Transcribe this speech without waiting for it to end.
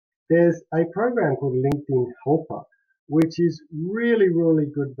there's a program called LinkedIn Helper, which is really, really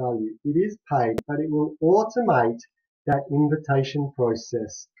good value. It is paid, but it will automate that invitation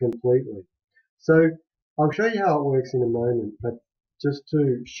process completely. So I'll show you how it works in a moment, but just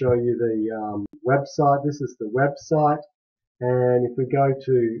to show you the website, this is the website. And if we go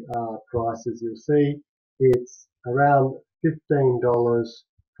to prices, you'll see it's around $15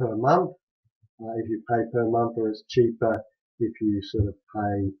 per month if you pay per month, or it's cheaper if you sort of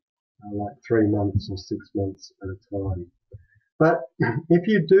pay like 3 months or 6 months at a time. But if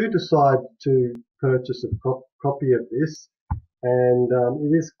you do decide to purchase a copy of this, and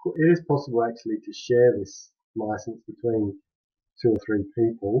it is possible actually to share this license between 2 or 3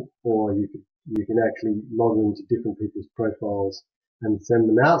 people, or you can actually log into different people's profiles and send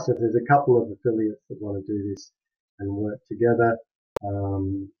them out. So if there's a couple of affiliates that want to do this and work together,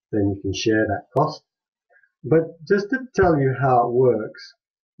 then you can share that cost. But just to tell you how it works,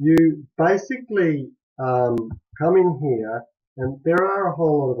 you basically come in here, and there are a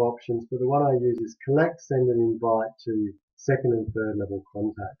whole lot of options, but the one I use is collect, send, and invite to second and third level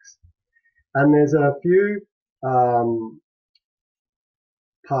contacts. And there's a few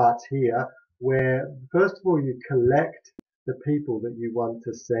parts here where, first of all, you collect the people that you want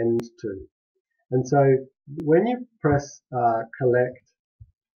to send to. And so when you press collect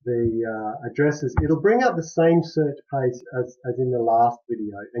the addresses, it'll bring up the same search page as in the last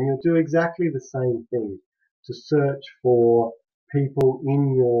video, and you'll do exactly the same thing to search for people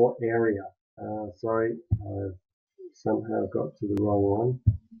in your area. Sorry, I somehow got to the wrong one.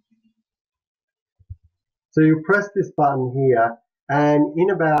 So you press this button here, and in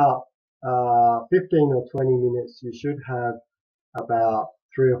about 15 or 20 minutes, you should have about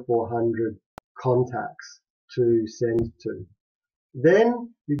 300 or 400 contacts to send to.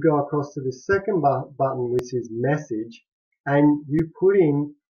 Then you go across to the second button, which is message, and you put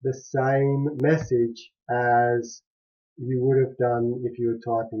in the same message as you would have done if you were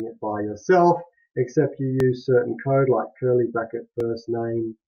typing it by yourself, except you use certain code like curly bracket, first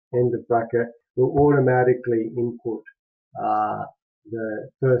name, end of bracket, will automatically input the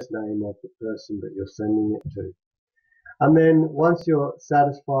first name of the person that you're sending it to. And then once you're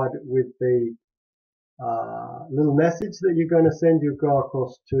satisfied with the little message that you're going to send, you go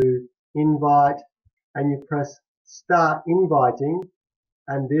across to invite, and you press start inviting,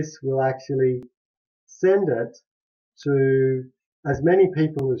 and this will actually send it to as many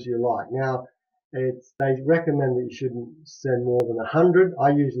people as you like. Now, they recommend that you shouldn't send more than 100. I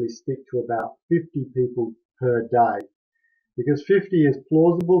usually stick to about 50 people per day, because 50 is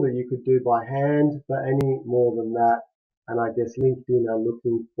plausible that you could do by hand, but any more than that, and I guess LinkedIn are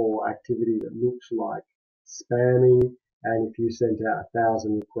looking for activity that looks like spamming, and if you sent out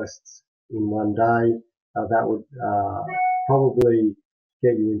 1,000 requests in one day, that would probably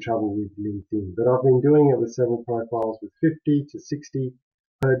get you in trouble with LinkedIn. But I've been doing it with several profiles with 50 to 60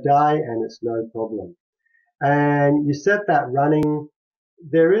 per day, and it's no problem. And you set that running.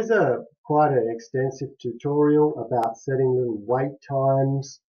 There is quite an extensive tutorial about setting little wait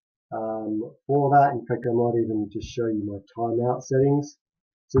times for that. In fact, I might even just show you my timeout settings.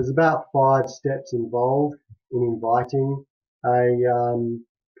 So there's about 5 steps involved in inviting a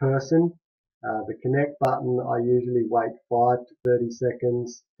person. The connect button, I usually wait 5 to 30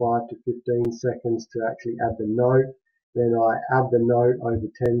 seconds, 5 to 15 seconds to actually add the note. Then I add the note over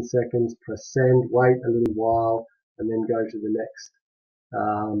 10 seconds, press send, wait a little while, and then go to the next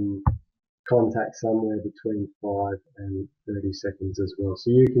contact somewhere between 5 and 30 seconds as well.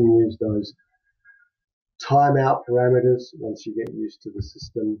 So you can use those timeout parameters once you get used to the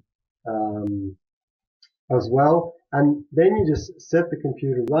system as well. And then you just set the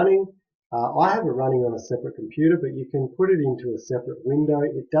computer running. I have it running on a separate computer, but you can put it into a separate window.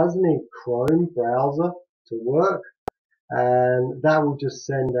 It does need Chrome browser to work, and that will just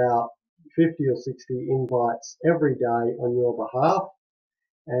send out 50 or 60 invites every day on your behalf,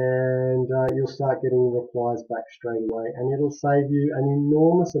 and you'll start getting replies back straight away, and it'll save you an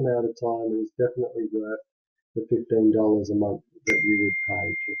enormous amount of time, and it's definitely worth the $15 a month that you would pay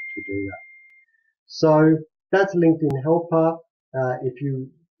to do that. So that's LinkedIn Helper. If you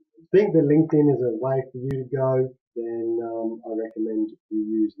think that LinkedIn is a way for you to go, then I recommend you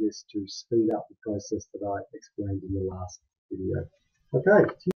use this to speed up the process that I explained in the last video.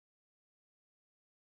 Okay.